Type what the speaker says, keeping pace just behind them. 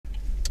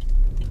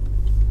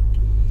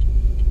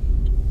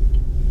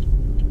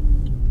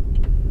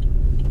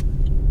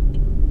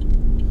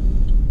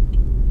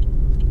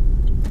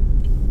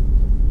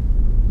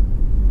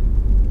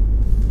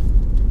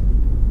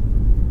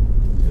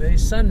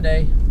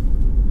Sunday.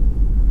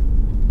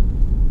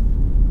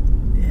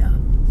 Yeah.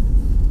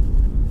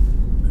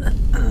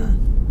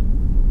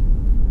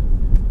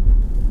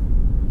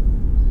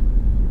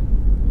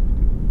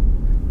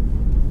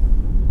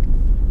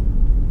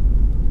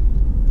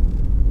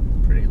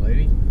 Pretty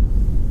lady.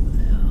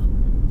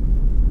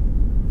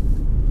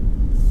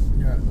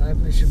 Yeah.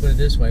 I should put it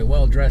this way,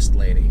 well-dressed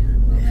lady. I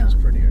don't know if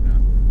she's pretty or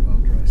not.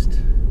 Well-dressed.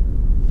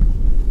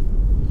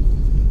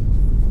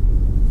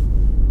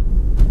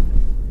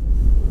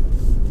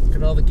 Look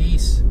at all the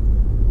geese.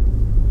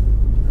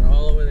 They're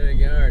all over their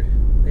yard.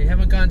 They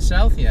haven't gone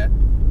south yet.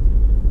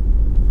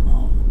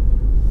 Oh.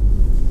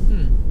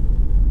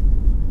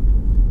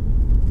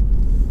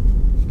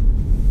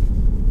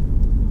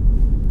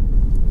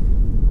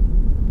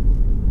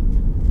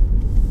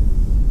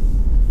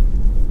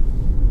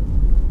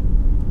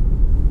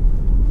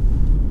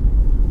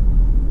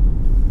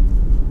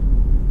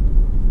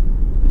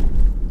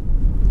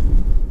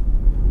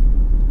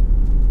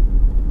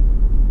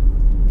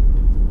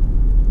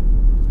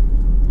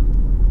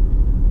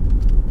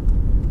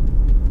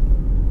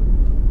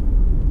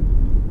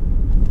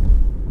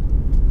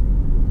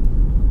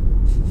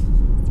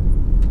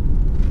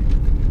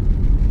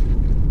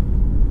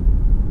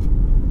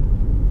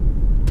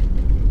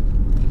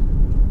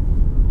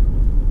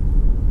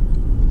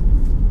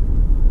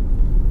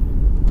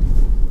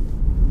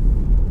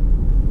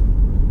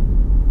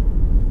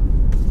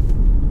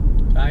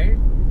 Tired?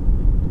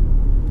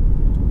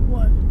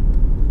 What?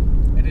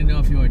 I didn't know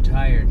if you were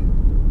tired.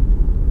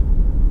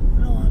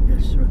 No, I'm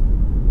just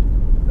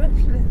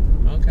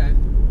resting. Okay.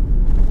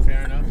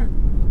 Fair enough.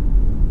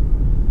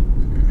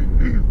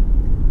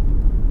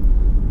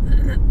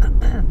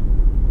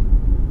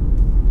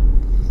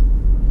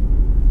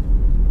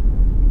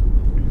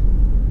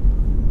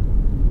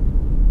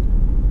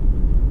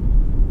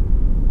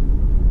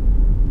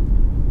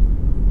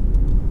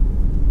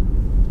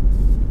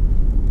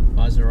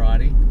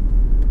 Maserati.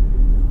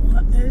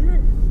 What is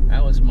it?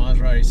 That was a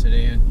Maserati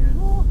sedan. Yeah.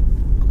 Oh.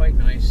 Quite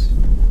nice.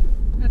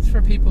 That's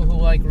for people who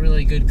like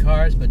really good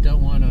cars but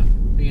don't want to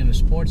be in a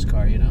sports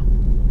car, you know?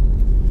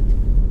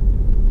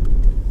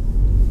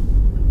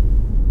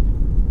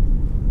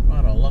 A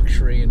lot of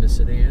luxury in the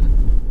sedan.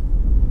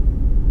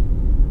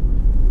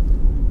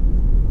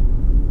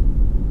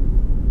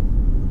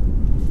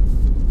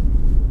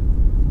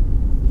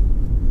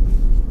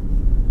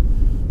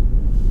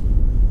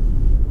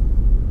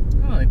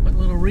 Oh, they put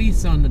little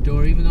wreaths on the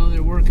door even though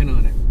they're working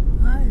on it.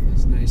 Hi.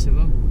 That's nice of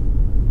them.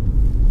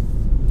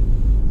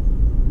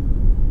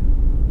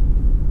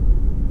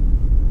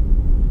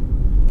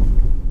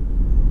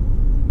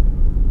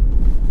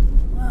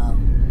 Well,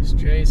 There's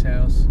Jay's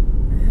house.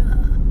 yeah.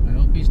 I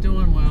hope he's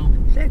doing well.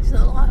 Takes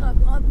a lot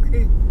of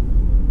upkeep.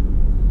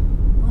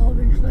 All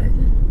these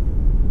places.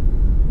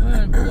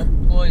 Well,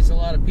 employs a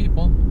lot of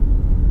people.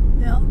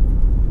 Yeah.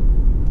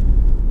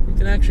 You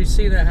can actually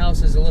see the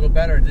houses a little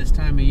better at this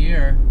time of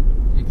year.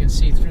 You can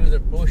see through the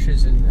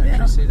bushes and actually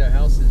Yeah. see the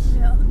houses.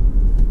 Yeah.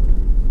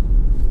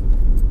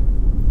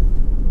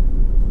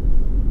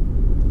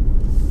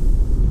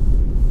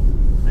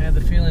 I have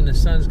the feeling the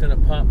sun's going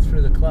to pop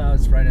through the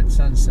clouds right at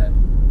sunset.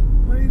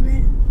 What do you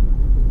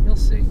mean? You'll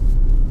see.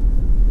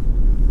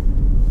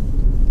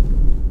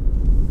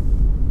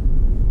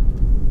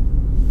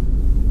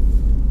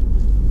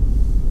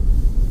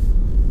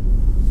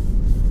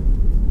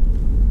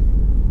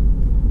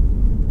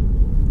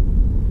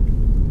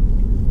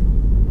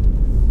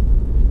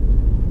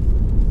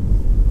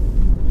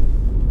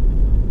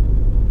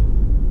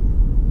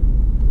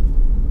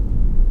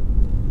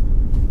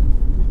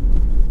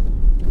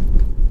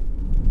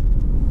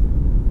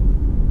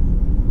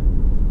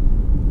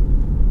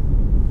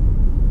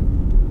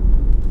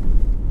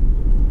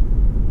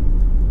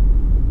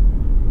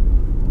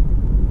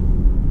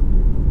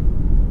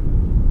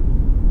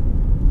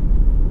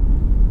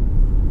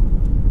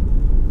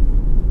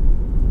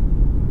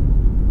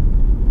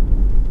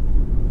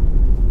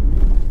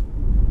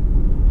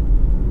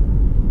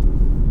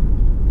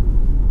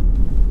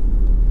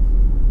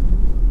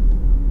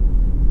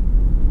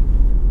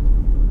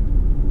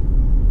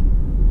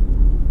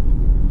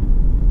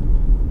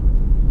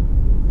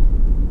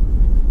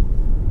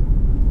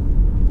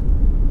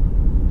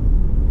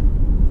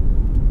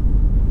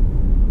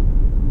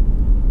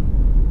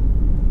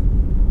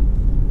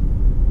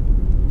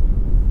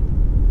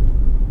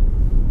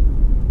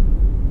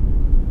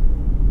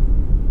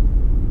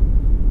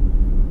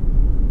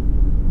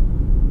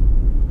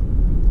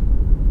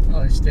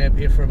 Stay up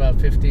here for about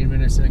 15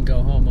 minutes and then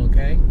go home,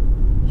 okay?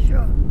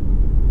 Sure.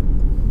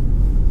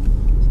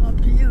 It's up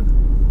to you.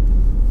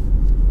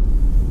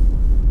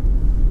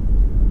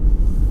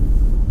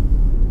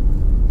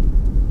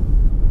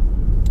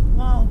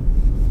 Wow.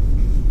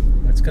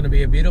 That's going to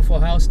be a beautiful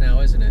house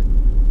now, isn't it?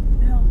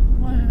 Yeah.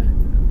 Well,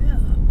 yeah.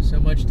 So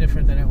much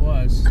different than it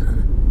was.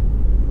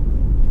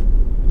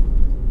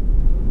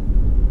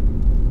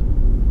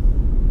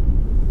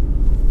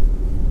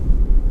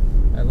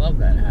 I love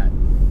that hat.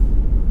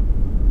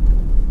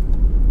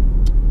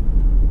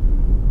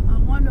 I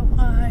wonder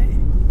why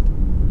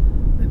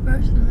the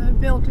person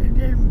built it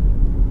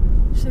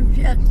didn't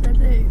suggest that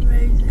they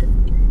raised it.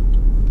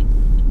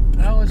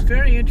 Well, it was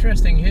very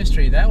interesting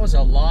history. That was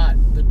a lot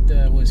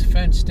that was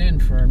fenced in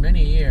for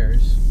many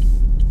years.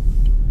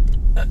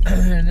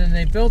 And then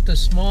they built a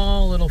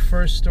small little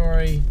first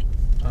story,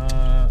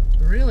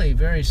 really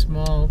very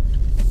small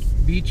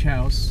beach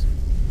house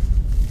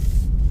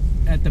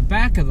at the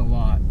back of the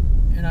lot.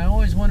 And I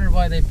always wondered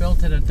why they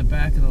built it at the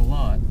back of the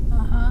lot.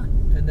 Uh-huh.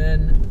 And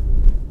then,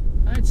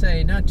 I'd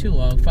say not too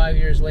long, 5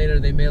 years later,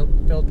 they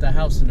built the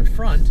house in the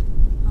front,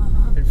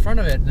 Uh-huh. in front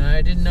of it. And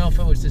I didn't know if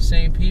it was the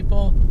same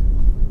people.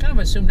 Kind of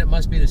assumed it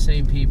must be the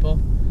same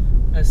people.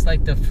 It's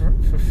like the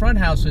front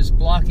house was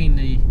blocking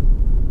the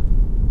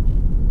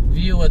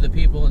view of the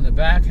people in the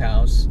back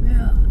house.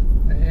 Yeah.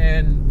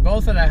 And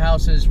both of the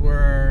houses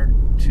were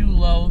too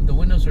low, the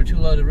windows were too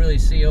low to really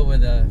see over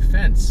the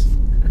fence.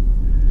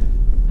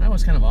 That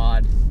was kind of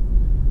odd.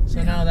 So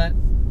Yeah. now that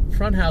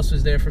front house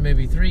was there for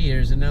maybe 3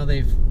 years, and now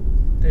they've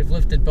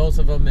lifted both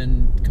of them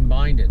and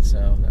combined it.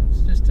 So that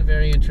was just a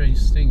very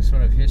interesting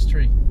sort of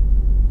history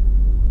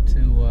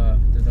to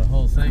the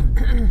whole thing.